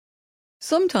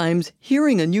Sometimes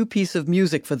hearing a new piece of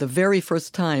music for the very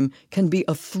first time can be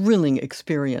a thrilling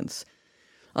experience.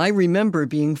 I remember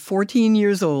being 14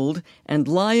 years old and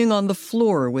lying on the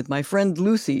floor with my friend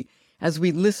Lucy as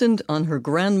we listened on her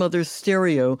grandmother's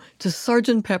stereo to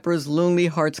Sgt. Pepper's Lonely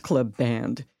Hearts Club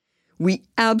Band. We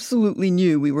absolutely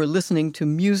knew we were listening to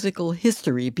musical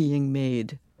history being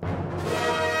made.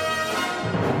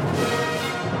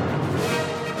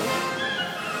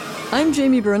 I'm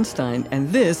Jamie Bernstein, and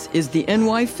this is the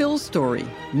NYPhil Story,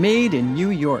 made in New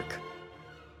York.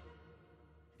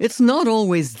 It's not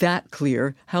always that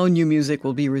clear how new music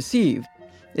will be received,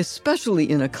 especially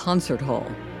in a concert hall.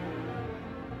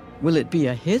 Will it be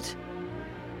a hit?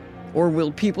 Or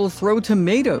will people throw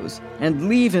tomatoes and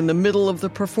leave in the middle of the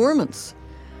performance?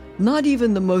 Not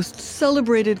even the most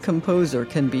celebrated composer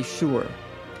can be sure.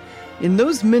 In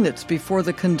those minutes before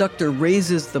the conductor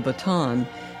raises the baton,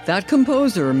 that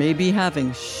composer may be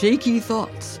having shaky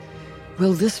thoughts.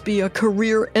 Will this be a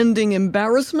career-ending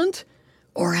embarrassment?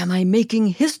 Or am I making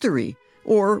history?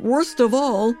 Or, worst of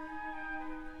all,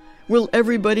 will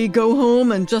everybody go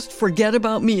home and just forget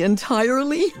about me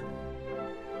entirely?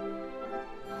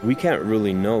 We can't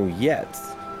really know yet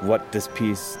what this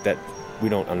piece that we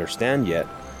don't understand yet,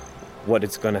 what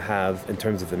it's going to have in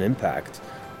terms of an impact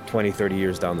 20, 30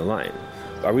 years down the line.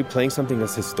 Are we playing something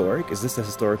that's historic? Is this a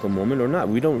historical moment or not?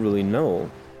 We don't really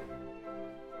know.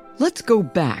 Let's go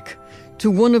back to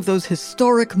one of those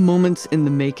historic moments in the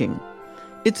making.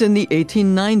 It's in the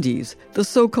 1890s, the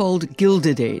so-called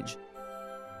Gilded Age.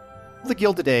 The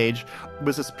Gilded Age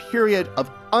was this period of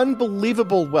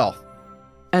unbelievable wealth.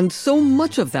 And so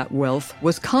much of that wealth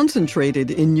was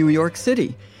concentrated in New York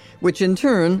City, which in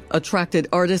turn attracted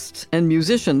artists and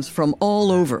musicians from all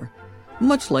over,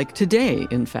 much like today,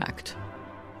 in fact.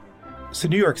 So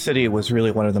New York City was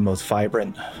really one of the most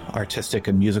vibrant artistic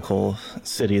and musical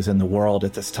cities in the world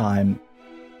at this time.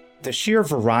 The sheer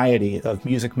variety of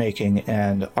music making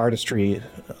and artistry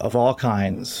of all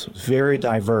kinds, very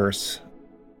diverse.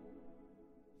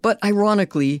 But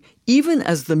ironically, even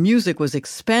as the music was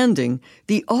expanding,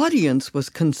 the audience was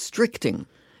constricting.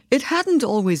 It hadn't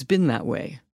always been that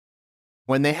way.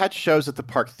 When they had shows at the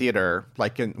Park Theater,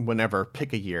 like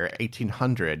pick a year,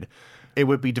 1800, it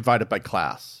would be divided by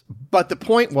class. But the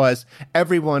point was,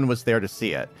 everyone was there to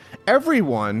see it.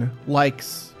 Everyone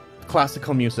likes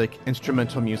classical music,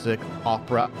 instrumental music,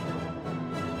 opera.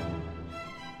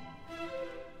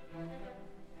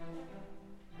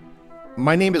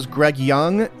 My name is Greg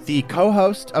Young, the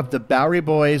co-host of the Bowery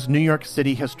Boys New York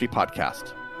City History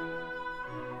Podcast.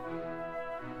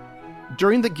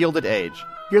 During the Gilded Age,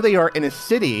 here they are in a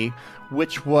city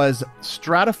which was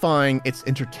stratifying its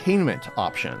entertainment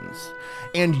options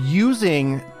and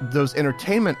using those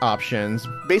entertainment options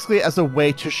basically as a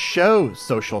way to show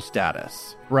social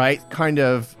status, right? Kind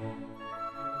of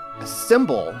a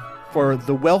symbol for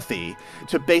the wealthy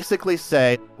to basically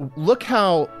say, look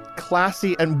how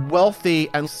classy and wealthy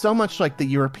and so much like the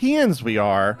Europeans we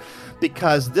are,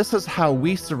 because this is how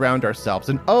we surround ourselves.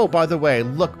 And oh, by the way,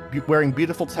 look, wearing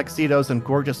beautiful tuxedos and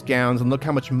gorgeous gowns, and look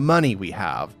how much money we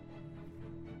have.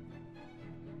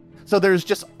 So there's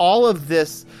just all of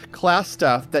this class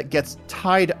stuff that gets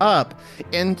tied up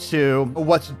into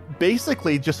what's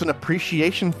basically just an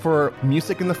appreciation for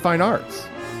music and the fine arts.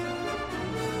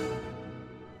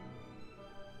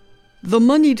 The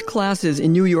moneyed classes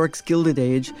in New York's Gilded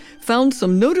Age found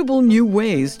some notable new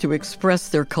ways to express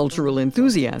their cultural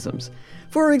enthusiasms.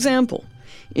 For example,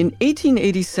 in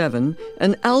 1887,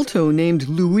 an alto named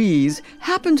Louise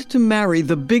happened to marry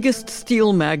the biggest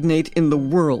steel magnate in the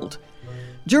world.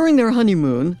 During their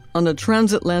honeymoon, on a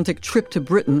transatlantic trip to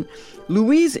Britain,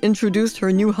 Louise introduced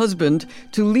her new husband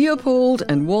to Leopold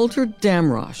and Walter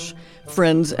Damrosch,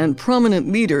 friends and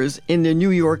prominent leaders in the New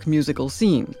York musical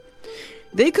scene.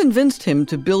 They convinced him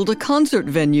to build a concert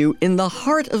venue in the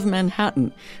heart of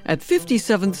Manhattan at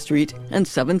 57th Street and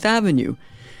 7th Avenue.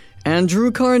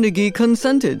 Andrew Carnegie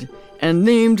consented and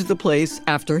named the place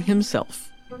after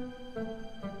himself.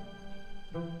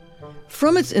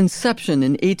 From its inception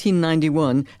in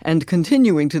 1891 and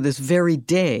continuing to this very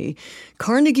day,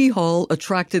 Carnegie Hall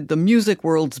attracted the music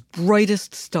world's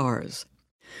brightest stars.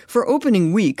 For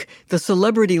opening week, the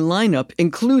celebrity lineup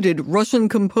included Russian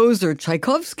composer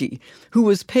Tchaikovsky, who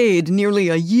was paid nearly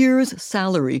a year's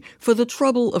salary for the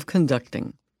trouble of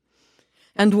conducting.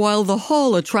 And while the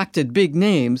hall attracted big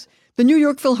names, the New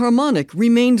York Philharmonic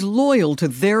remained loyal to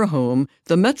their home,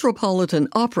 the Metropolitan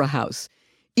Opera House,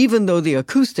 even though the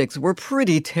acoustics were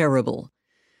pretty terrible.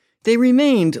 They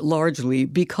remained largely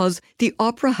because the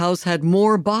Opera House had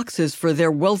more boxes for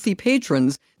their wealthy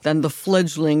patrons than the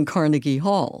fledgling Carnegie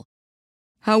Hall.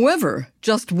 However,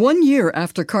 just 1 year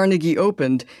after Carnegie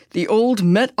opened, the old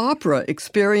Met Opera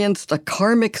experienced a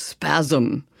karmic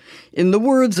spasm. In the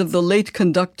words of the late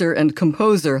conductor and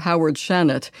composer Howard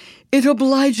Shannett, it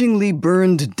obligingly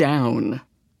burned down.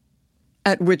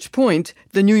 At which point,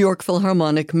 the New York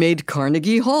Philharmonic made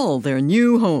Carnegie Hall their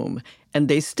new home, and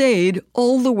they stayed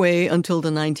all the way until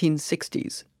the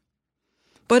 1960s.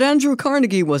 But Andrew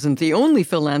Carnegie wasn't the only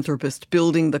philanthropist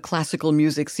building the classical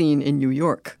music scene in New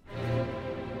York.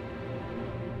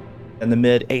 In the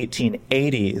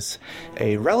mid-1880s,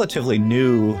 a relatively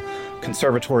new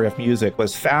conservatory of music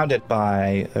was founded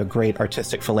by a great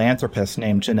artistic philanthropist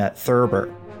named Jeanette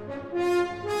Thurber.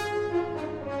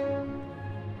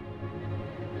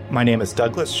 My name is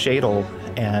Douglas Shadle,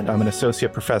 and I'm an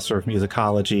associate professor of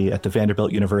musicology at the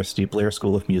Vanderbilt University Blair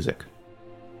School of Music.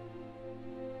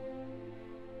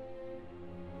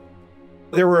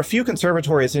 There were a few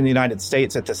conservatories in the United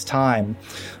States at this time,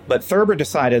 but Thurber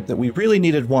decided that we really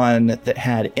needed one that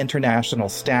had international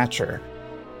stature.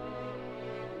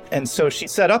 And so she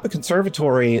set up a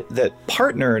conservatory that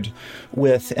partnered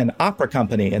with an opera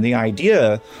company. And the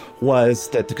idea was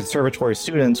that the conservatory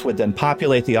students would then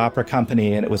populate the opera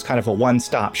company, and it was kind of a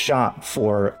one-stop shop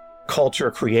for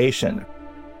culture creation.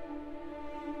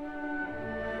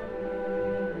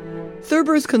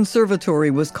 Thurber's conservatory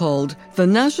was called the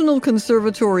National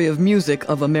Conservatory of Music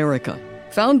of America.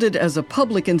 Founded as a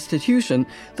public institution,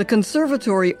 the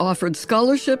conservatory offered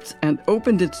scholarships and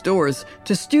opened its doors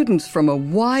to students from a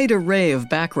wide array of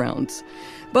backgrounds.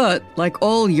 But, like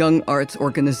all young arts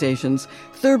organizations,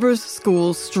 Thurber's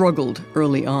school struggled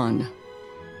early on.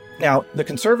 Now, the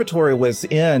conservatory was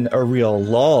in a real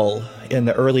lull in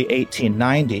the early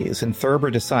 1890s, and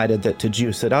Thurber decided that to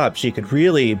juice it up, she could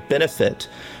really benefit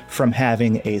from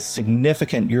having a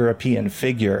significant European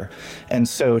figure. And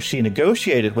so she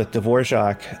negotiated with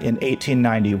Dvořák in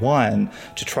 1891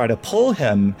 to try to pull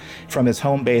him from his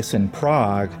home base in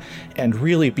Prague and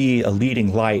really be a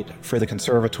leading light for the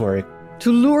conservatory.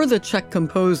 To lure the Czech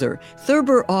composer,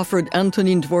 Thurber offered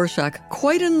Antonín Dvořák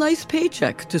quite a nice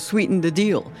paycheck to sweeten the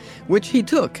deal, which he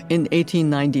took in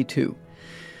 1892.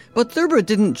 But Thurber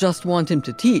didn't just want him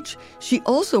to teach, she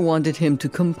also wanted him to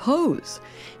compose,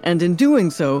 and in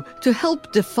doing so, to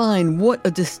help define what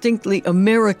a distinctly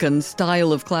American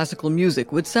style of classical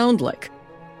music would sound like.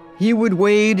 He would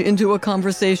wade into a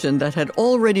conversation that had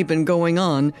already been going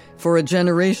on for a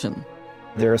generation.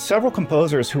 There are several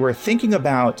composers who are thinking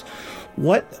about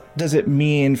what does it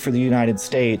mean for the United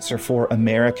States or for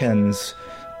Americans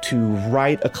to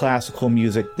write a classical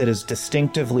music that is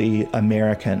distinctively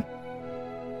American.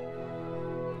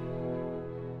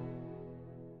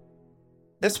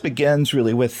 This begins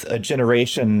really with a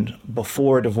generation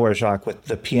before Dvořák, with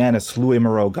the pianist Louis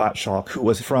Moreau Gottschalk, who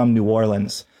was from New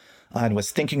Orleans and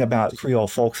was thinking about Creole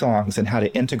folk songs and how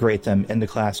to integrate them into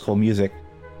classical music.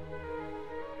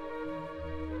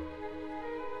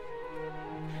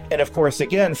 And of course,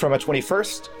 again, from a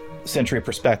 21st century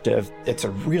perspective, it's a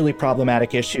really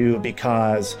problematic issue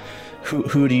because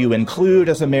who do you include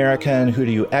as American? Who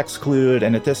do you exclude?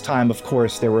 And at this time, of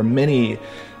course, there were many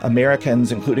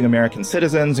Americans, including American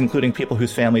citizens, including people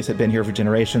whose families had been here for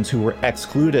generations, who were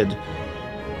excluded.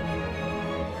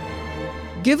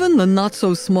 Given the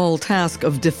not-so-small task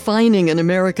of defining an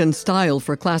American style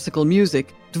for classical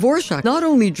music, Dvořák not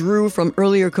only drew from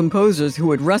earlier composers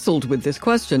who had wrestled with this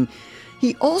question,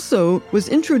 he also was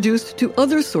introduced to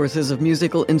other sources of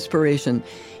musical inspiration,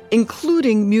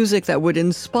 including music that would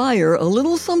inspire a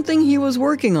little something he was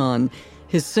working on,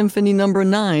 his Symphony No.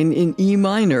 9 in E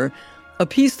minor, a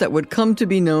piece that would come to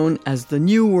be known as the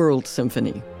New World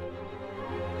Symphony.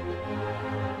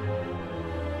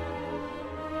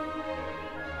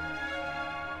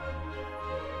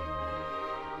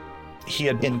 He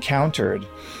had encountered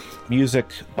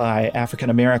music by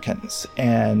African Americans,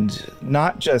 and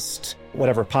not just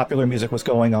whatever popular music was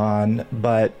going on,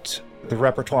 but the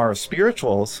repertoire of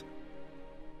spirituals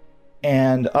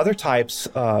and other types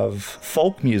of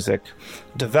folk music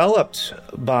developed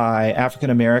by African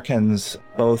Americans,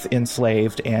 both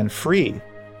enslaved and free.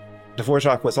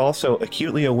 Dvořák was also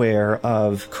acutely aware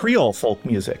of Creole folk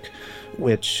music,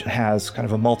 which has kind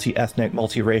of a multi-ethnic,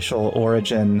 multiracial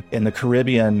origin in the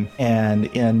Caribbean and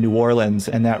in New Orleans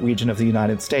and that region of the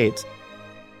United States.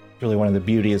 Really, one of the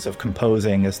beauties of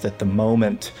composing is that the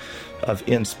moment of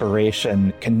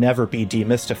inspiration can never be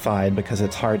demystified, because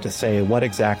it's hard to say what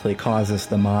exactly causes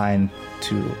the mind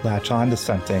to latch onto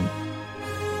something.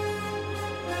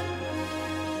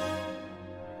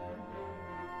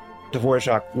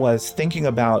 Dvořák was thinking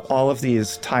about all of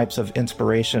these types of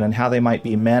inspiration and how they might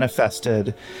be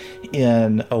manifested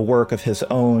in a work of his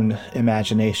own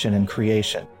imagination and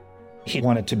creation. He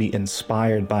wanted to be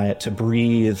inspired by it, to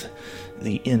breathe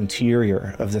the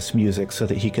interior of this music so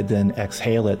that he could then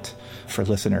exhale it for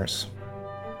listeners.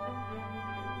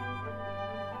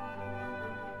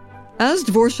 As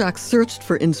Dvořák searched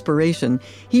for inspiration,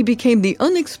 he became the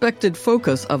unexpected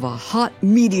focus of a hot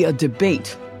media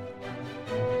debate.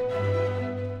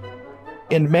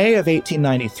 In May of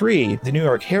 1893, the New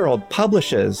York Herald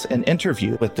publishes an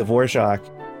interview with Dvořák.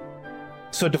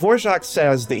 So Dvořák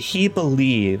says that he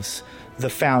believes the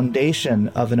foundation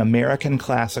of an American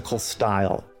classical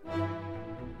style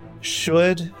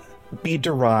should be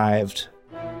derived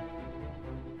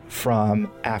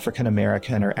from African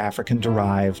American or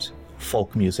African-derived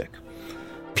folk music,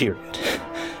 period.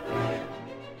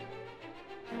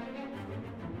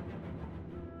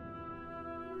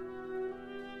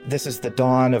 This is the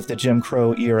dawn of the Jim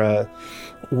Crow era,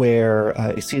 where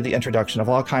you see the introduction of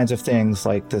all kinds of things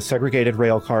like the segregated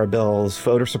railcar bills,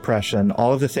 voter suppression,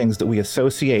 all of the things that we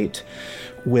associate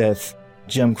with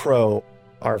Jim Crow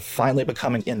are finally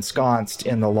becoming ensconced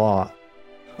in the law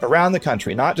around the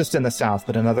country, not just in the South,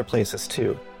 but in other places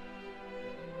too.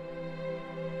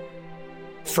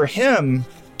 For him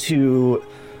to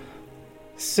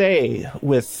say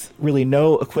with really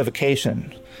no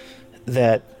equivocation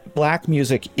that Black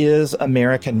music is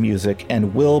American music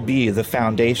and will be the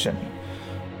foundation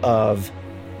of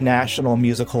national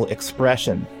musical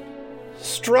expression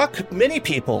struck many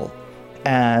people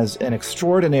as an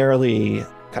extraordinarily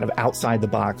kind of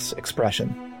outside-the-box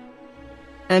expression.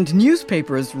 And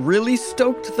newspapers really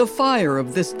stoked the fire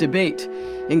of this debate,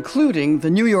 including the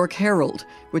New York Herald,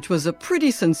 which was a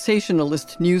pretty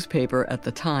sensationalist newspaper at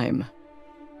the time.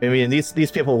 I mean,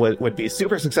 these people would be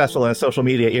super successful in a social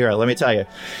media era, let me tell you,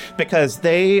 because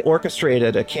they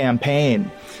orchestrated a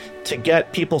campaign to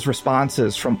get people's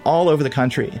responses from all over the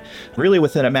country, really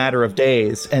within a matter of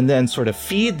days, and then sort of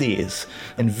feed these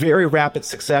in very rapid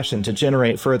succession to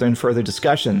generate further and further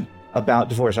discussion about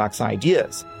Dvořák's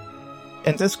ideas.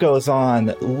 And this goes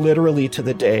on literally to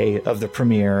the day of the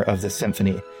premiere of the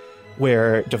symphony,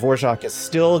 where Dvořák is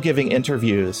still giving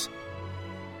interviews.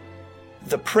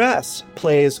 The press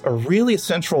plays a really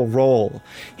central role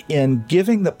in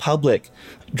giving the public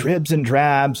dribs and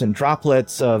drabs and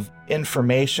droplets of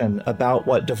information about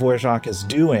what Dvořák is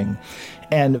doing.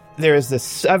 And there is this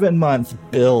 7-month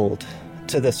build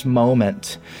to this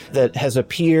moment that has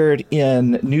appeared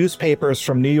in newspapers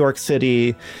from New York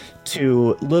City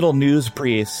to little news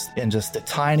briefs in just the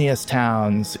tiniest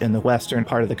towns in the western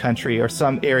part of the country, or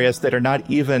some areas that are not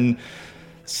even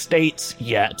states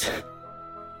yet.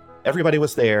 Everybody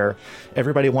was there.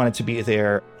 Everybody wanted to be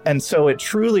there. And so it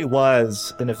truly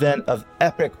was an event of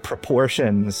epic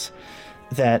proportions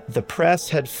that the press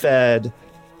had fed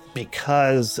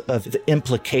because of the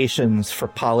implications for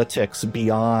politics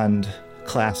beyond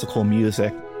classical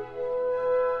music.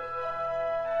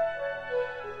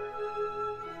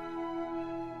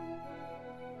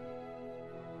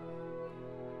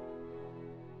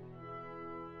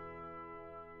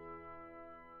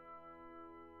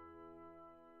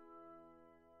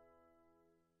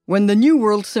 When the New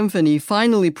World Symphony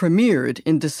finally premiered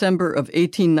in December of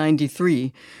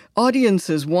 1893,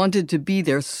 audiences wanted to be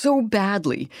there so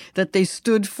badly that they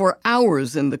stood for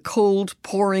hours in the cold,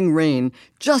 pouring rain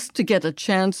just to get a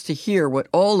chance to hear what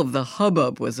all of the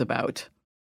hubbub was about.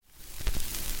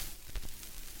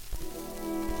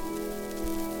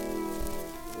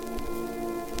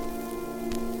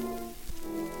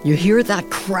 You hear that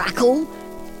crackle?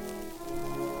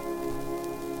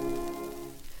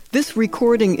 This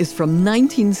recording is from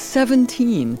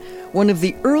 1917, one of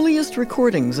the earliest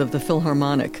recordings of the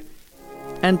Philharmonic.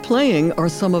 And playing are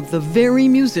some of the very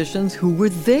musicians who were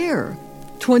there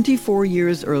 24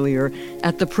 years earlier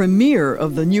at the premiere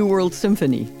of the New World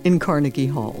Symphony in Carnegie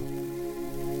Hall.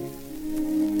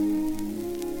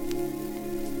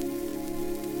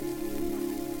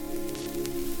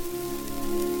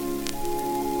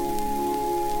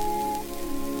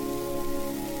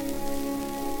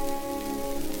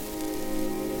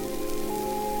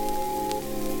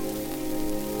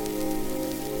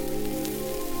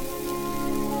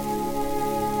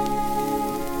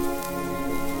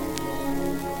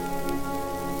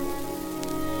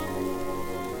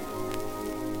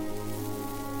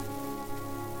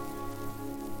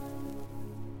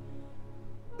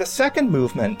 The second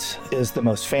movement is the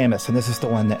most famous, and this is the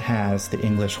one that has the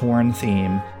English horn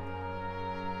theme.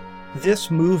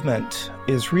 This movement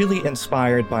is really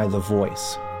inspired by the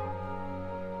voice.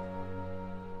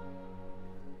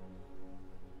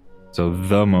 So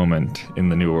the moment in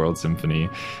the New World Symphony,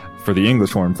 for the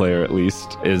English horn player at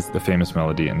least, is the famous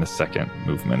melody in the second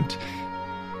movement.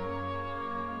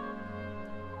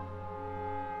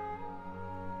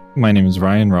 My name is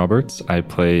Ryan Roberts. I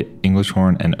play English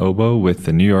horn and oboe with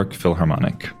the New York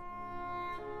Philharmonic.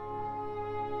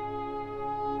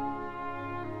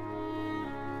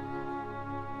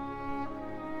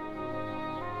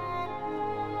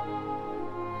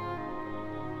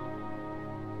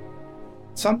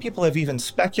 Some people have even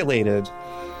speculated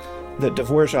that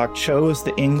Dvořák chose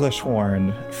the English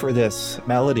horn for this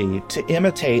melody to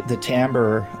imitate the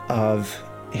timbre of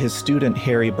his student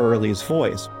Harry Burleigh's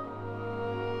voice.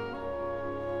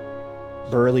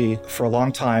 Burleigh, for a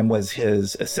long time, was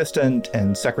his assistant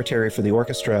and secretary for the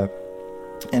orchestra,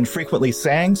 and frequently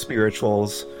sang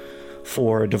spirituals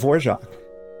for Dvořák.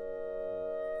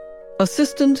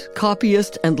 Assistant,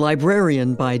 copyist, and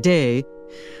librarian by day,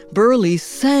 Burleigh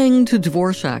sang to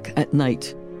Dvořák at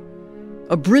night.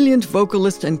 A brilliant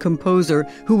vocalist and composer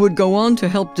who would go on to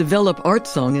help develop art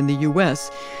song in the U.S.,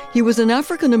 he was an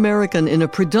African American in a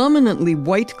predominantly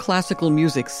white classical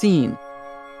music scene.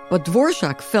 But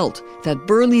Dvořák felt that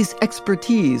Burleigh's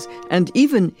expertise and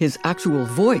even his actual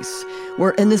voice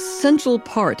were an essential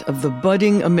part of the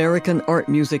budding American art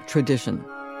music tradition.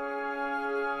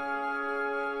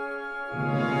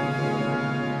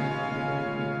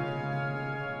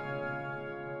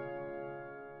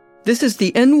 This is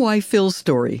the NYPhil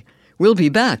Story. We'll be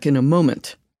back in a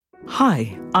moment.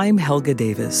 Hi, I'm Helga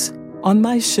Davis. On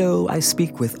my show, I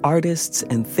speak with artists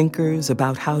and thinkers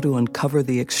about how to uncover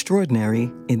the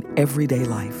extraordinary in everyday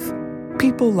life.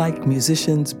 People like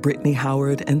musicians Brittany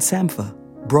Howard and Sampha,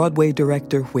 Broadway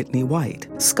director Whitney White,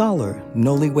 scholar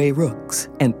Noliwe Rooks,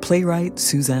 and playwright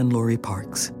Suzanne Laurie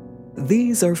Parks.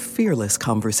 These are fearless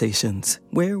conversations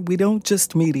where we don't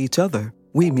just meet each other,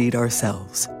 we meet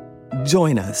ourselves.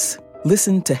 Join us.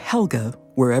 Listen to Helga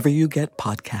wherever you get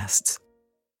podcasts.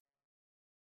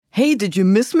 Hey, did you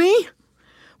miss me?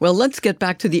 Well, let's get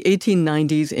back to the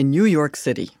 1890s in New York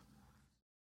City.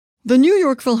 The New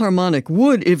York Philharmonic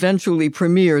would eventually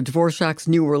premiere Dvořák's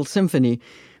New World Symphony,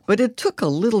 but it took a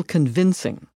little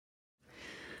convincing.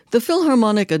 The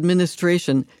Philharmonic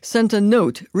administration sent a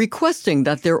note requesting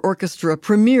that their orchestra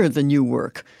premiere the new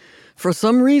work. For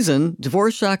some reason,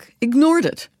 Dvořák ignored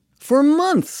it for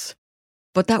months.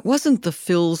 But that wasn't the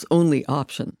Phil's only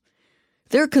option.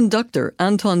 Their conductor,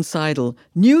 Anton Seidl,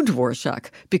 knew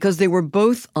Dvořák because they were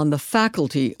both on the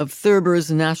faculty of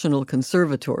Thurber's National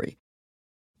Conservatory.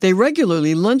 They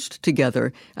regularly lunched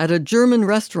together at a German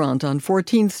restaurant on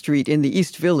 14th Street in the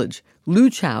East Village,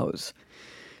 Luchhaus.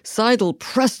 Seidl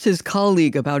pressed his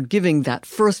colleague about giving that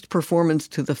first performance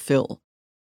to the Phil.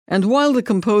 And while the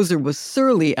composer was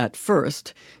surly at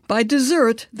first, by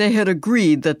dessert they had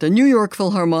agreed that the New York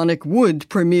Philharmonic would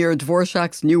premiere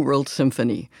Dvořák's New World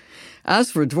Symphony.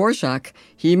 As for Dvořák,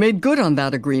 he made good on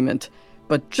that agreement,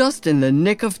 but just in the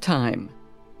nick of time.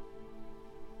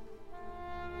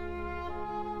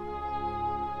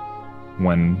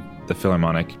 When the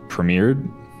Philharmonic premiered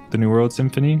the New World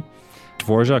Symphony,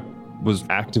 Dvořák was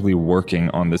actively working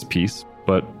on this piece.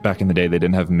 But back in the day, they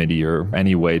didn't have MIDI or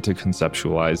any way to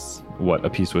conceptualize what a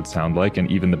piece would sound like, and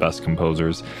even the best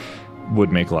composers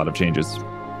would make a lot of changes.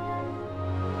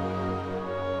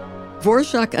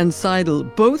 Dvořák and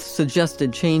Seidl both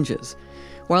suggested changes.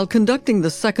 While conducting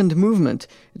the second movement,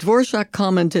 Dvořák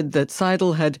commented that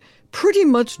Seidl had pretty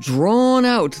much drawn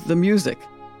out the music.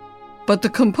 But the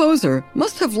composer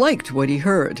must have liked what he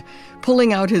heard,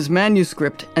 pulling out his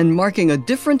manuscript and marking a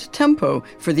different tempo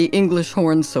for the English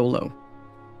horn solo.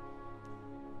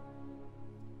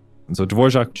 And so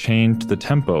Dvořák changed the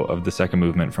tempo of the second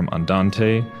movement from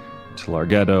andante to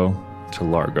larghetto to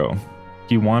largo.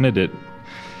 He wanted it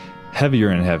heavier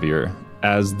and heavier.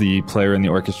 As the player in the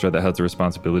orchestra that has the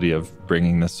responsibility of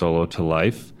bringing the solo to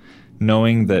life,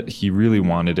 knowing that he really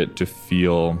wanted it to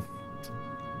feel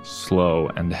slow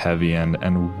and heavy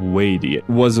and weighty, it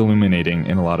was illuminating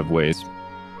in a lot of ways.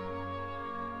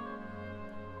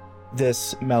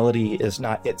 This melody is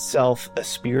not itself a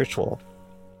spiritual.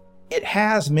 It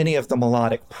has many of the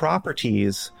melodic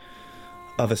properties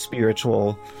of a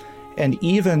spiritual, and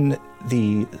even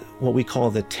what we call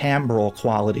the timbral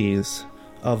qualities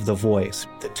of the voice,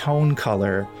 the tone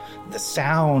color, the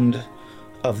sound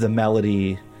of the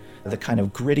melody, the kind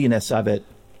of grittiness of it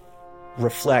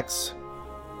reflects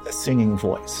a singing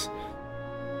voice.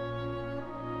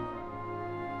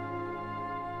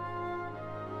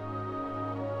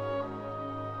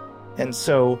 And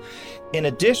so, in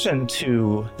addition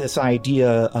to this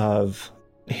idea of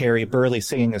Harry Burleigh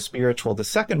singing a spiritual, the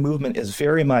second movement is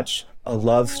very much a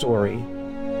love story.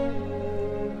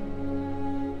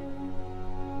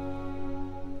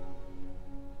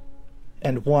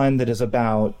 And one that is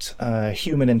about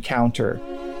human encounter. .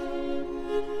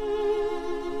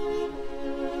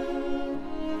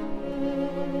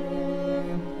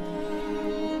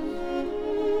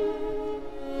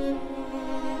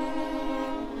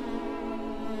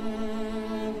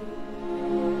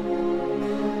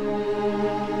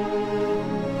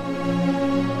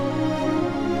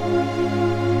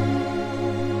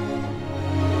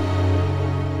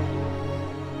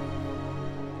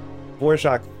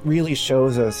 Dvořák really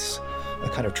shows us a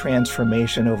kind of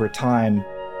transformation over time.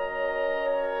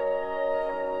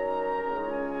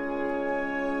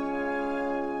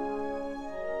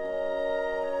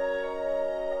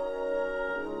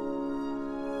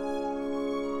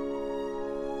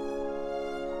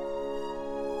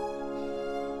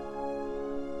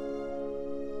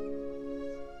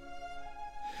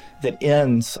 That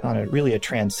ends on a really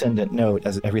transcendent note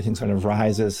as everything sort of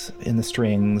rises in the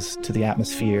strings to the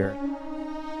atmosphere.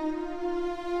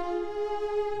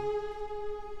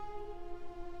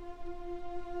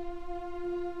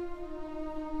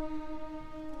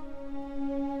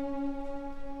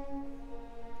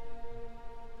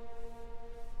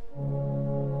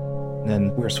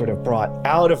 Then we're sort of brought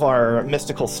out of our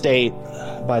mystical state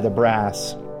by the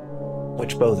brass,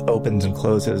 which both opens and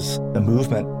closes the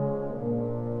movement.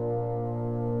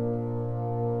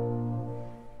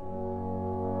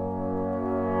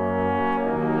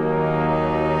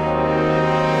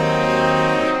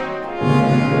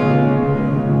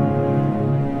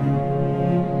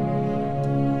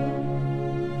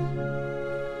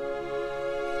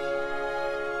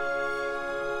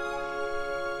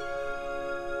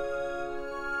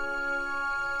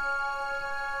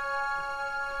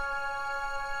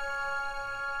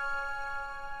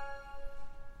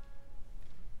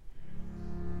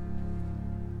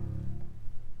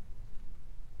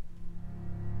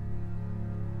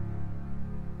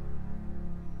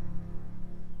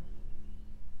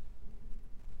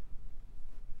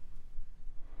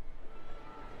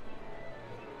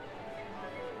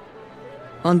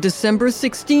 On December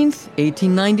 16th,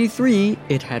 1893,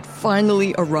 it had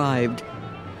finally arrived.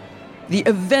 The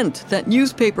event that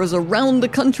newspapers around the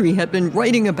country had been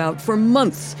writing about for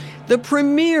months, the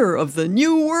premiere of the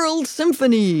new World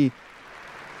Symphony.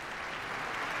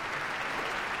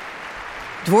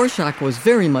 Dvořák was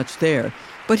very much there,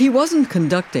 but he wasn't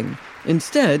conducting.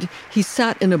 Instead, he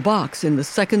sat in a box in the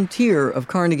second tier of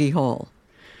Carnegie Hall.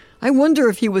 I wonder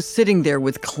if he was sitting there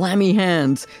with clammy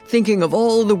hands, thinking of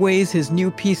all the ways his new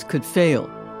piece could fail.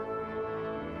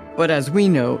 But as we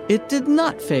know, it did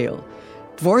not fail.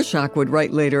 Dvořák would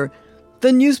write later,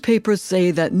 "The newspapers say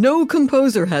that no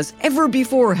composer has ever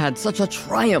before had such a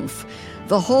triumph.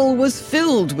 The hall was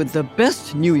filled with the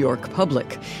best New York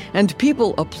public, and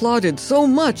people applauded so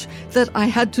much that I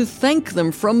had to thank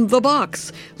them from the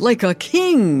box, like a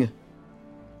king."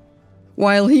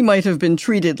 While he might have been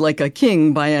treated like a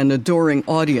king by an adoring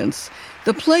audience,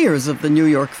 the players of the New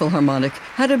York Philharmonic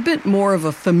had a bit more of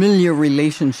a familiar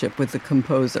relationship with the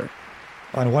composer.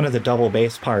 On one of the double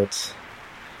bass parts,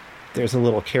 there's a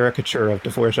little caricature of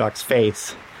Dvořák's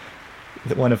face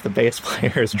that one of the bass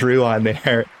players drew on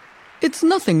there. It's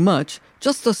nothing much,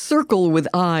 just a circle with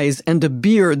eyes and a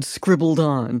beard scribbled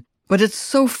on. But it's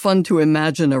so fun to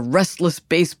imagine a restless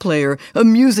bass player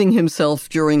amusing himself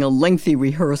during a lengthy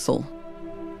rehearsal.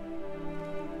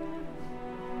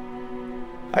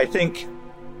 I think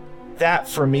that,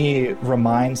 for me,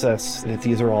 reminds us that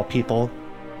these are all people.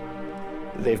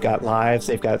 They've got lives,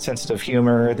 they've got sensitive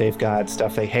humor, they've got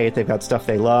stuff they hate, they've got stuff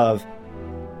they love.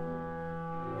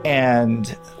 And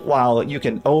while you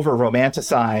can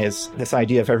over-romanticize this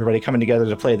idea of everybody coming together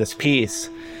to play this piece,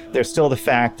 there's still the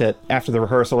fact that after the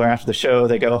rehearsal or after the show,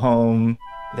 they go home,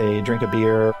 they drink a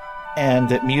beer, and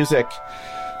that music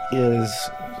is,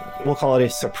 we'll call it a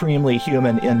supremely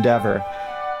human endeavor.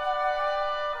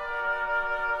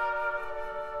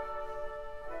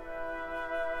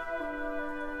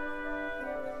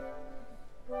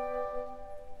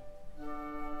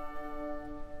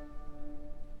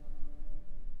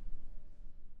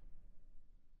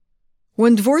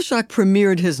 When Dvořák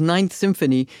premiered his Ninth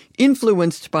Symphony,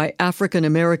 influenced by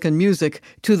African-American music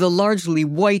to the largely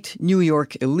white New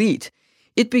York elite,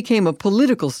 it became a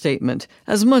political statement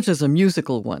as much as a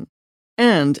musical one,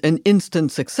 and an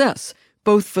instant success,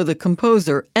 both for the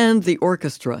composer and the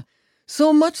orchestra,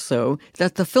 so much so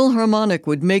that the Philharmonic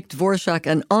would make Dvořák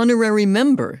an honorary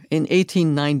member in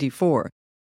 1894.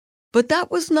 But that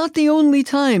was not the only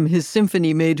time his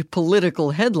symphony made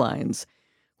political headlines.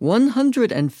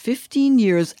 115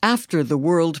 years after the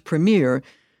world premiere,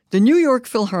 the New York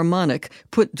Philharmonic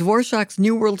put Dvořák's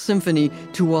New World Symphony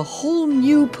to a whole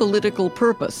new political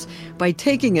purpose by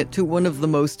taking it to one of the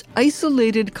most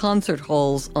isolated concert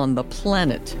halls on the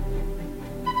planet.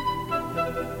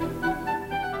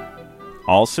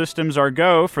 All systems are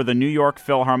go for the New York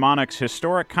Philharmonic's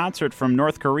historic concert from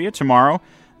North Korea tomorrow.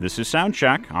 This is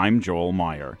Soundcheck. I'm Joel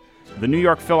Meyer. The New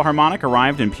York Philharmonic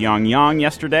arrived in Pyongyang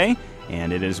yesterday,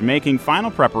 and it is making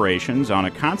final preparations on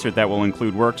a concert that will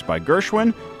include works by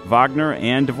Gershwin, Wagner,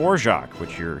 and Dvořák,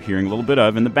 which you're hearing a little bit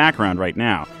of in the background right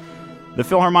now. The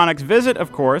Philharmonic's visit,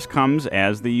 of course, comes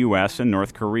as the U.S. and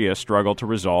North Korea struggle to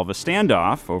resolve a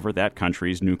standoff over that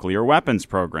country's nuclear weapons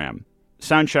program.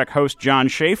 Soundcheck host John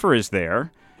Schaefer is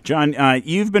there. John,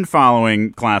 you've been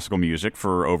following classical music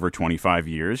for over 25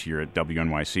 years here at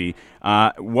WNYC.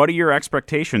 What are your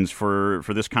expectations for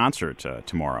this concert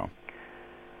tomorrow?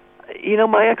 You know,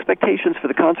 my expectations for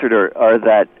the concert are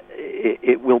that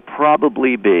it will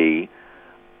probably be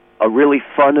a really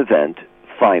fun event,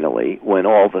 finally, when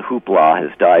all the hoopla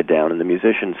has died down and the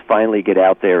musicians finally get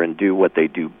out there and do what they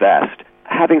do best.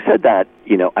 Having said that,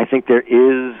 you know, I think there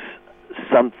is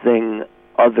something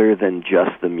other than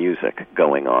just the music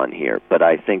going on here, but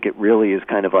I think it really is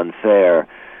kind of unfair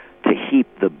to heap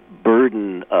the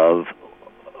burden of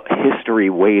history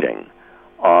waiting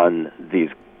on these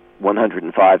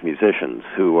 105 musicians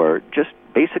who are just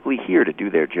basically here to do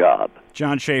their job.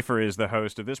 John Schaefer is the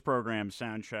host of this program,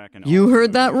 Soundcheck. And you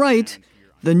heard that right.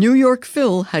 The New York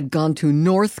Phil had gone to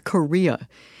North Korea,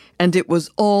 and it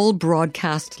was all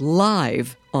broadcast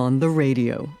live on the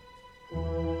radio.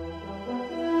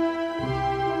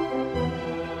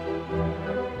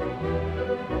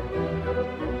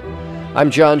 I'm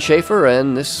John Schaefer,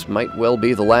 and this might well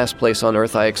be the last place on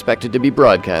Earth I expected to be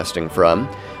broadcasting from.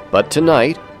 But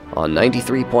tonight, on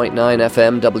 93.9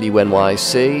 FM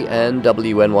WNYC and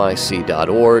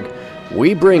WNYC.org,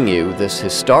 we bring you this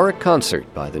historic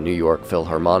concert by the New York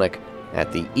Philharmonic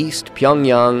at the East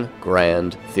Pyongyang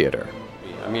Grand Theater.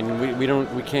 I mean,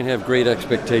 we can't have great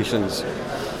expectations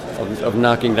of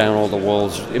knocking down all the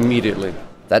walls immediately.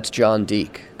 That's John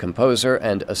Deek, composer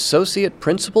and associate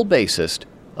principal bassist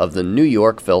of the New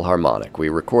York Philharmonic. We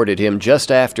recorded him just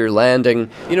after landing.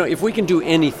 You know, if we can do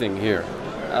anything here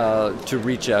to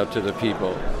reach out to the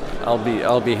people,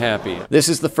 I'll be happy. This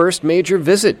is the first major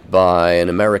visit by an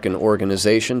American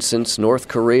organization since North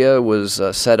Korea was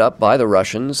set up by the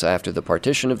Russians after the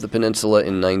partition of the peninsula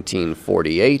in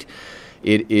 1948.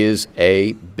 It is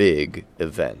a big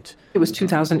event. It was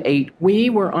 2008. We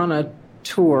were on a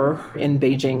tour in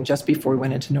Beijing just before we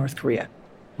went into North Korea.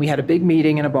 We had a big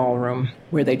meeting in a ballroom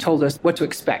where they told us what to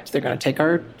expect. They're going to take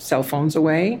our cell phones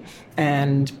away,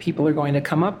 and people are going to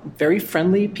come up, very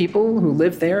friendly people who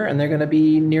live there, and they're going to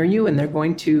be near you, and they're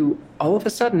going to all of a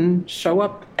sudden show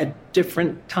up at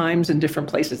different times and different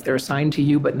places. They're assigned to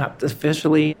you, but not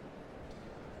officially.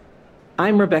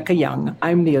 I'm Rebecca Young.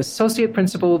 I'm the associate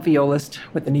principal violist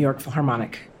with the New York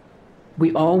Philharmonic.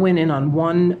 We all went in on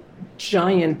one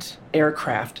giant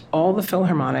aircraft. All the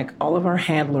Philharmonic, all of our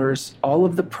handlers, all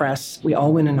of the press, we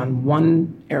all went in on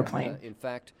one airplane. In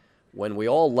fact, when we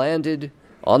all landed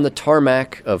on the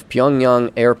tarmac of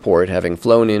Pyongyang Airport, having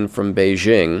flown in from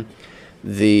Beijing,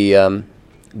 the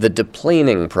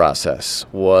deplaning process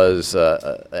was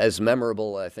as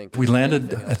memorable, I think. We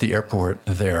landed at the airport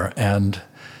there, and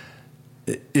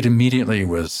it immediately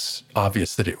was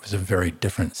obvious that it was a very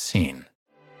different scene.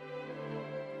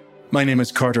 My name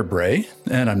is Carter Bray,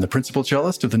 and I'm the principal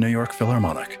cellist of the New York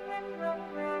Philharmonic.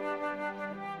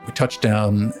 We touched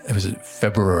down, it was a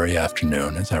February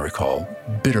afternoon, as I recall,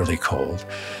 bitterly cold.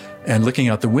 And looking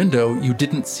out the window, you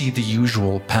didn't see the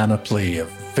usual panoply of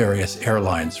various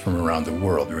airlines from around the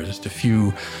world. There were just a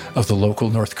few of the local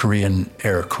North Korean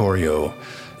Air Koryo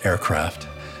aircraft.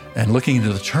 And looking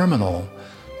into the terminal,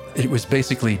 it was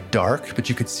basically dark, but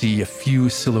you could see a few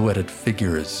silhouetted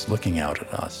figures looking out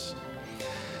at us.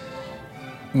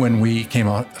 When we came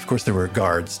out, of course, there were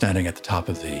guards standing at the top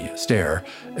of the stair,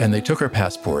 and they took our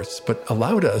passports, but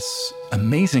allowed us,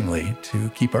 amazingly, to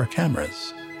keep our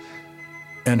cameras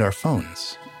and our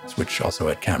phones, which also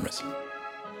had cameras.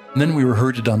 And then we were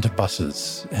herded onto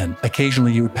buses, and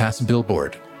occasionally you would pass a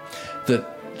billboard that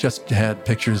just had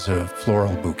pictures of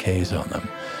floral bouquets on them.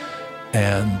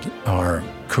 And our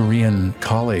Korean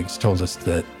colleagues told us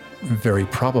that very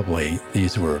probably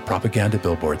these were propaganda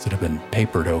billboards that had been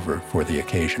papered over for the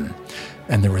occasion.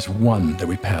 And there was one that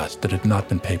we passed that had not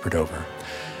been papered over.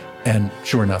 And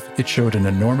sure enough, it showed an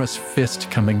enormous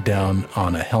fist coming down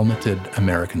on a helmeted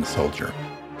American soldier.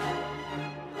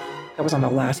 I was on the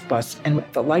last bus, and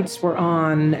the lights were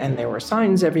on, and there were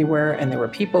signs everywhere, and there were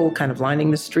people kind of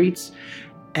lining the streets.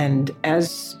 And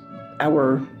as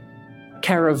our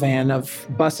caravan of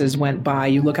buses went by,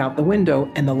 you look out the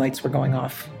window, and the lights were going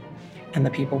off. And the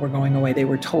people were going away. They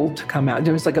were told to come out.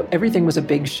 It was like everything was a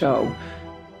big show.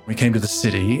 We came to the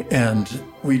city, and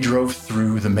we drove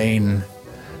through the main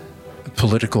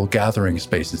political gathering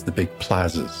spaces, the big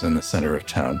plazas in the center of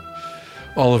town,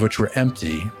 all of which were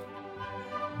empty.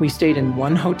 We stayed in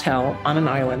one hotel on an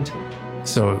island.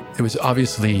 So it was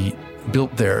obviously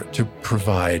built there to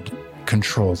provide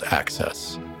controlled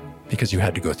access, because you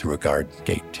had to go through a guard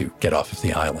gate to get off of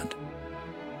the island.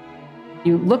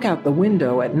 You look out the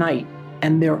window at night,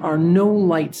 and there are no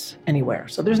lights anywhere.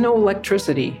 So there's no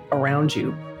electricity around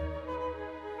you.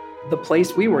 The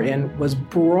place we were in was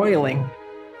broiling.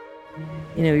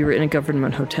 You know, we were in a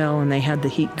government hotel, and they had the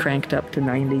heat cranked up to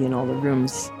 90 in all the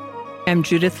rooms. I'm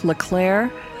Judith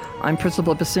LeClaire. I'm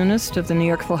principal bassoonist of the New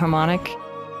York Philharmonic.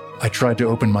 I tried to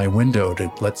open my window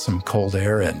to let some cold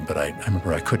air in, but I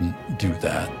remember I couldn't do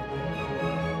that.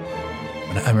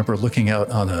 And I remember looking out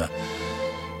on a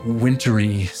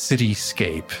wintry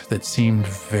cityscape that seemed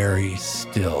very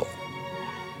still.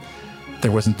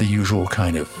 There wasn't the usual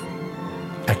kind of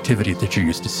activity that you're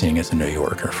used to seeing as a New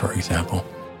Yorker, for example.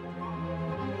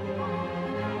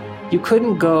 You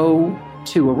couldn't go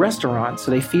to a restaurant, so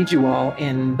they feed you all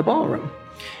in the ballroom.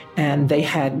 And they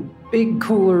had big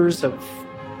coolers of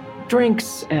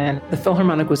drinks, and the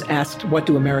Philharmonic was asked, what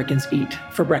do Americans eat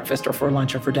for breakfast or for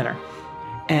lunch or for dinner?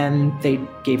 And they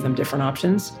gave them different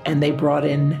options, and they brought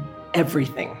in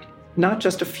everything. Not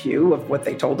just a few of what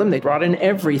they told them, they brought in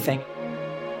everything.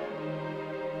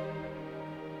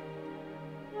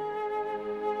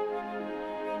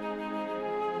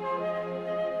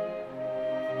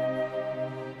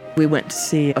 We went to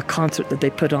see a concert that they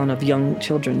put on of young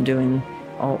children doing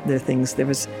all their things. There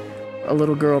was a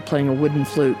little girl playing a wooden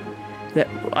flute that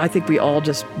I think we all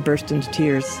just burst into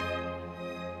tears.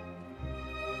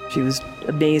 She was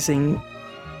amazing.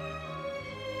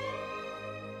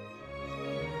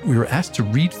 We were asked to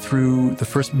read through the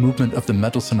first movement of the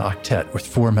Mendelssohn Octet with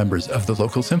 4 members of the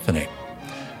local symphony.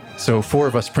 So 4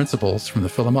 of us principals from the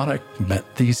Philharmonic met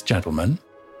these gentlemen.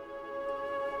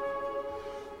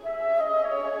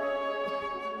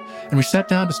 And we sat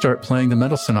down to start playing the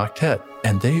Mendelssohn Octet,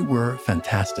 and they were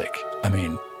fantastic. I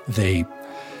mean, they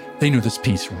knew this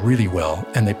piece really well,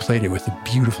 and they played it with a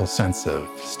beautiful sense of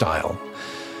style.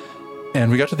 And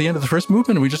we got to the end of the first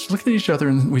movement, and we just looked at each other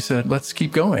and we said, let's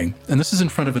keep going. And this is in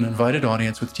front of an invited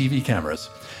audience with TV cameras.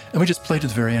 And we just played to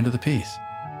the very end of the piece.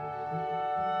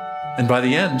 And by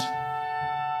the end,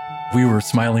 we were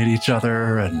smiling at each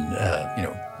other and,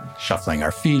 shuffling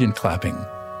our feet and clapping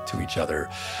to each other.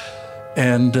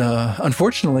 And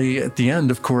unfortunately, at the end,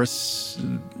 of course,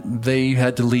 they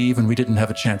had to leave and we didn't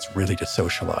have a chance really to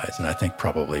socialize. And I think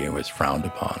probably it was frowned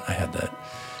upon. I had that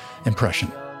impression.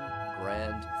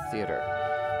 Grand Theater.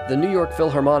 The New York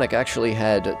Philharmonic actually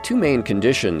had 2 main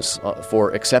conditions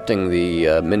for accepting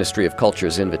the Ministry of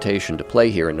Culture's invitation to play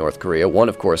here in North Korea. One,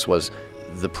 of course, was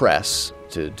the press,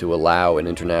 to allow an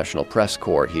international press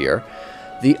corps here.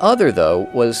 The other, though,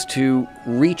 was to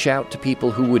reach out to people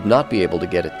who would not be able to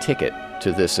get a ticket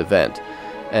to this event.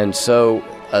 And so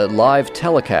a live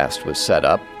telecast was set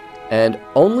up, and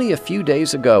only a few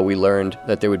days ago we learned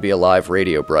that there would be a live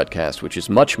radio broadcast, which is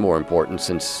much more important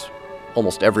since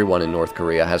almost everyone in North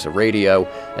Korea has a radio,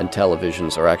 and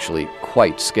televisions are actually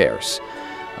quite scarce.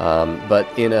 But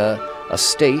in a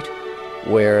state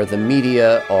where the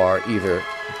media are either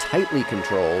tightly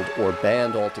controlled or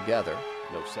banned altogether,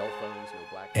 no cell phones, no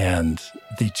black... And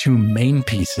the 2 main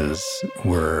pieces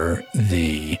were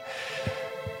the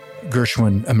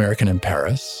Gershwin American in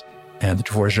Paris and the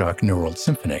Dvořák World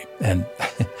Symphony. And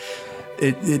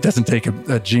it doesn't take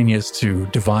a genius to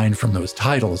divine from those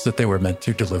titles that they were meant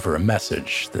to deliver a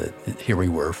message, that here we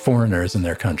were, foreigners in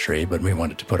their country, but we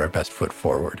wanted to put our best foot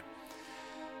forward.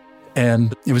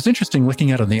 And it was interesting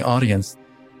looking out on the audience.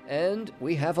 And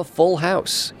we have a full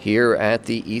house here at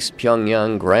the East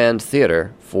Pyongyang Grand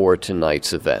Theater for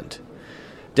tonight's event.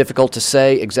 Difficult to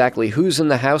say exactly who's in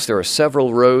the house. There are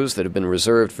several rows that have been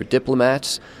reserved for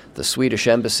diplomats. The Swedish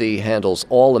embassy handles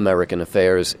all American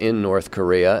affairs in North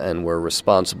Korea, and we're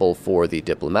responsible for the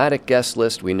diplomatic guest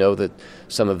list. We know that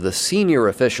some of the senior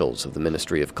officials of the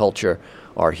Ministry of Culture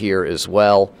are here as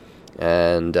well.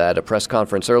 And at a press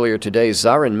conference earlier today,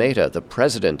 Zoran Mehta, the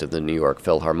president of the New York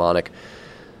Philharmonic,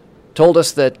 told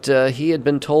us that he had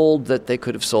been told that they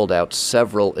could have sold out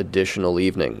several additional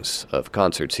evenings of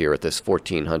concerts here at this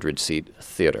 1,400-seat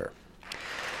theater.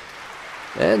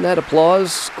 And that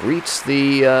applause greets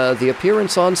the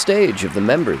appearance on stage of the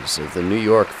members of the New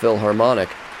York Philharmonic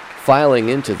filing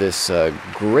into this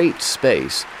great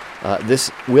space. This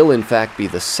will, in fact, be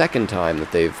the second time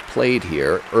that they've played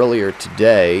here. Earlier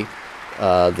today,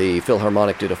 the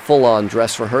Philharmonic did a full-on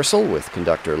dress rehearsal with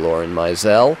conductor Lauren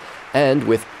Purcell, and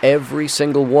with every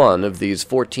single one of these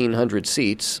 1,400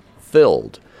 seats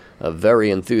filled. A very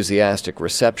enthusiastic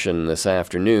reception this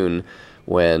afternoon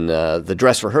when the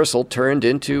dress rehearsal turned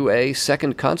into a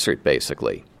second concert,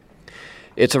 basically.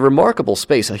 It's a remarkable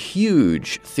space, a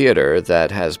huge theater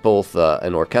that has both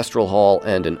an orchestral hall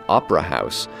and an opera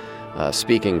house.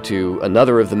 Speaking to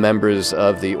another of the members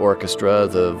of the orchestra,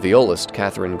 the violist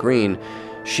Catherine Green,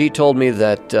 She told me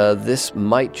that this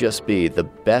might just be the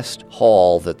best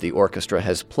hall that the orchestra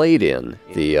has played in.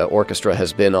 The orchestra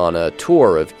has been on a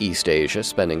tour of East Asia,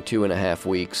 spending 2.5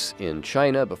 weeks in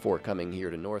China before coming here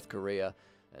to North Korea.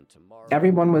 And tomorrow...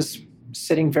 Everyone was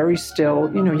sitting very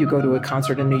still. You know, you go to a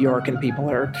concert in New York and people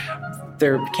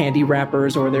they're candy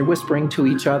wrappers, or they're whispering to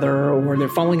each other, or they're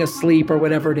falling asleep, or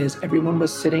whatever it is. Everyone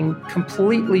was sitting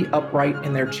completely upright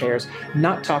in their chairs,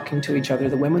 not talking to each other.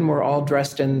 The women were all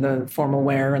dressed in the formal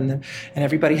wear, and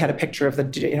everybody had a picture of a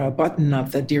button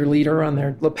of the dear leader on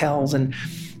their lapels and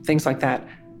things like that.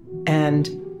 And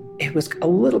it was a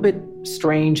little bit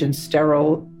strange and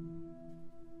sterile.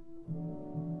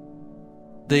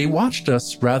 They watched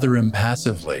us rather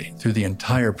impassively through the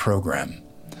entire program.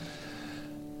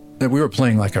 That we were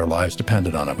playing like our lives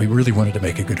depended on it. We really wanted to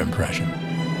make a good impression.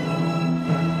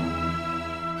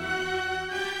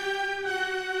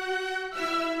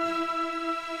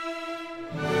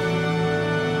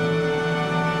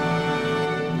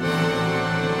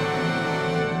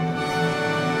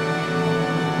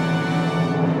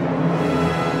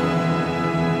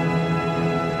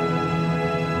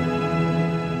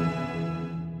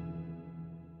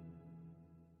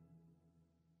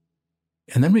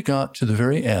 And then we got to the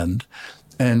very end,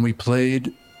 and we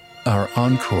played our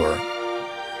encore,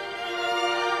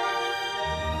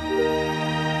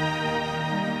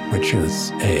 which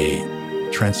is a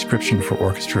transcription for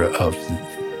orchestra of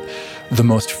the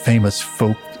most famous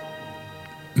folk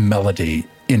melody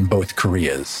in both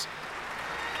Koreas.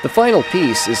 The final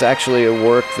piece is actually a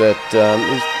work that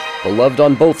is beloved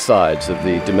on both sides of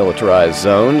the demilitarized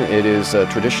zone. It is a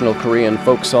traditional Korean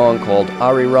folk song called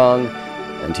Arirang.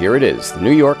 And here it is, the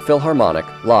New York Philharmonic,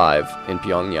 live in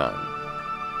Pyongyang.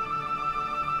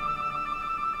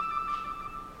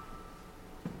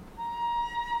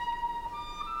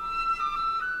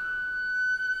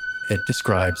 It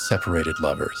describes separated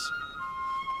lovers.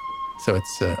 So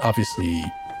it's obviously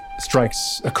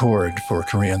strikes a chord for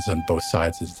Koreans on both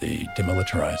sides of the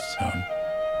demilitarized zone.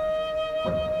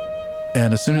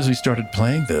 And as soon as we started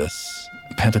playing this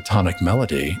pentatonic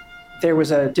melody, there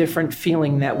was a different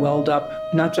feeling that welled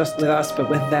up, not just with us, but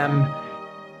with them.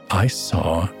 I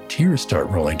saw tears start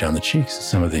rolling down the cheeks of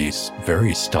some of these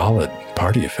very stolid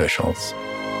party officials.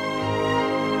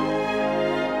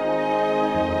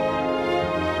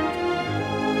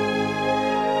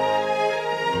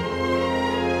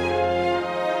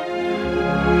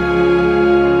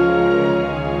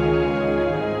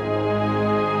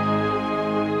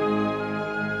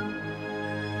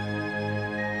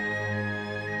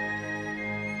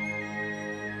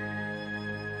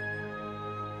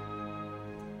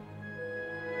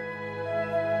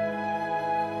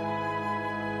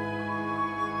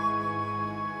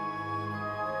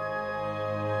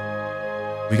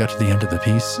 We got to the end of the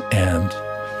piece, and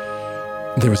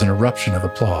there was an eruption of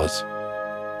applause.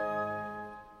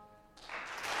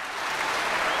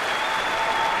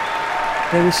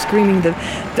 They were screaming,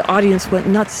 the audience went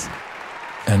nuts.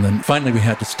 And then finally we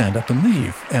had to stand up and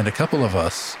leave, and a couple of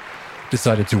us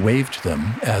decided to wave to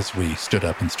them as we stood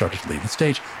up and started to leave the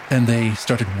stage, and they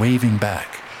started waving back.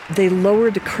 They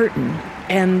lowered the curtain,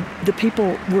 and the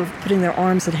people were putting their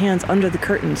arms and hands under the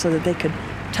curtain so that they could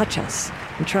touch us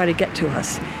and try to get to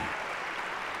us.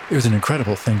 It was an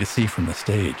incredible thing to see from the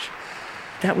stage.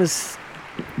 That's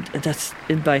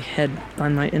in my head,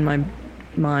 in my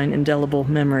mind, indelible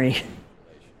memory.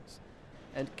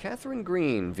 And Catherine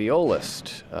Green,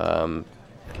 violist,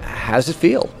 how's it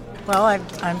feel? Well,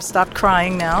 I'm stopped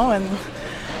crying now, and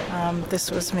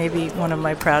this was maybe one of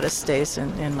my proudest days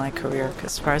in my career.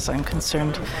 As far as I'm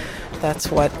concerned, that's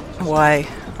why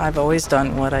I've always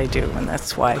done what I do, and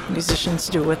that's why musicians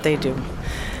do what they do,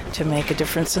 to make a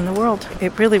difference in the world.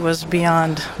 It really was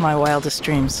beyond my wildest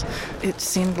dreams. It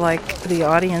seemed like the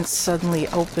audience suddenly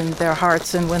opened their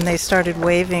hearts, and when they started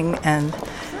waving and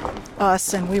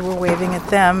us, and we were waving at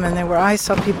them, and I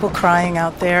saw people crying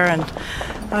out there, and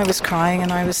I was crying,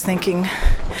 and I was thinking,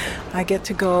 I get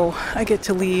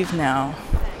to leave now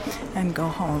and go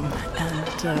home, and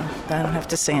I don't have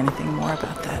to say anything more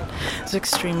about that. It's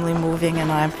extremely moving, and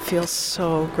I feel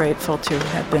so grateful to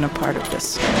have been a part of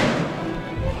this.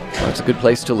 Well, it's a good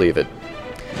place to leave it.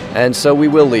 And so we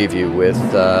will leave you with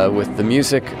the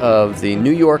music of the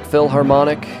New York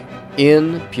Philharmonic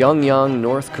in Pyongyang,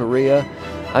 North Korea.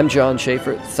 I'm John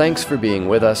Schaefer. Thanks for being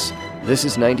with us. This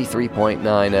is 93.9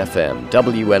 FM,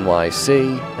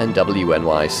 WNYC, and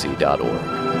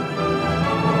WNYC.org.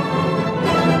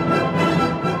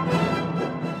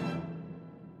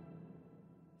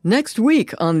 Next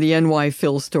week on the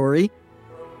NYPhil Story,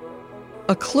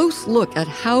 a close look at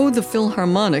how the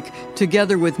Philharmonic,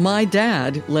 together with my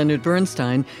dad, Leonard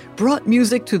Bernstein, brought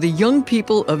music to the young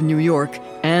people of New York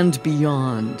and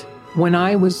beyond. When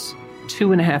I was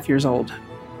 2.5 years old,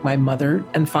 my mother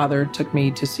and father took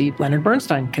me to see Leonard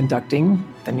Bernstein conducting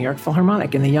the New York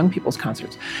Philharmonic in the young people's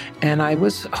concerts, and I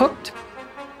was hooked.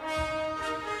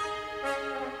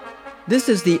 This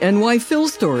is the NYPhil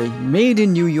Story, made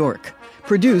in New York,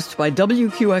 produced by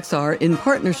WQXR in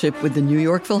partnership with the New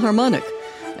York Philharmonic,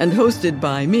 and hosted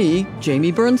by me,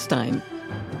 Jamie Bernstein.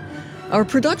 Our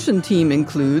production team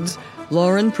includes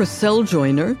Lauren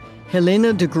Purcell-Joiner,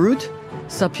 Helena de Groot,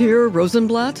 Sapir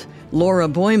Rosenblatt, Laura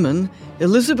Boyman,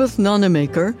 Elizabeth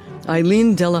Nonemaker,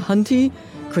 Eileen Delahunty,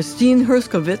 Christine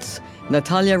Herskovits,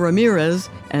 Natalia Ramirez,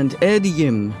 and Ed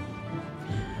Yim.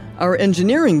 Our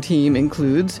engineering team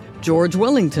includes George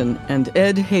Wellington and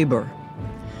Ed Haber.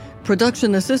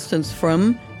 Production assistance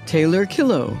from Taylor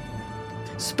Killow.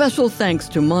 Special thanks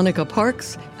to Monica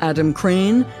Parks, Adam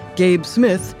Crane, Gabe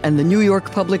Smith, and the New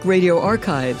York Public Radio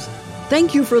Archives.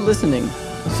 Thank you for listening.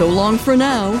 So long for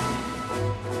now.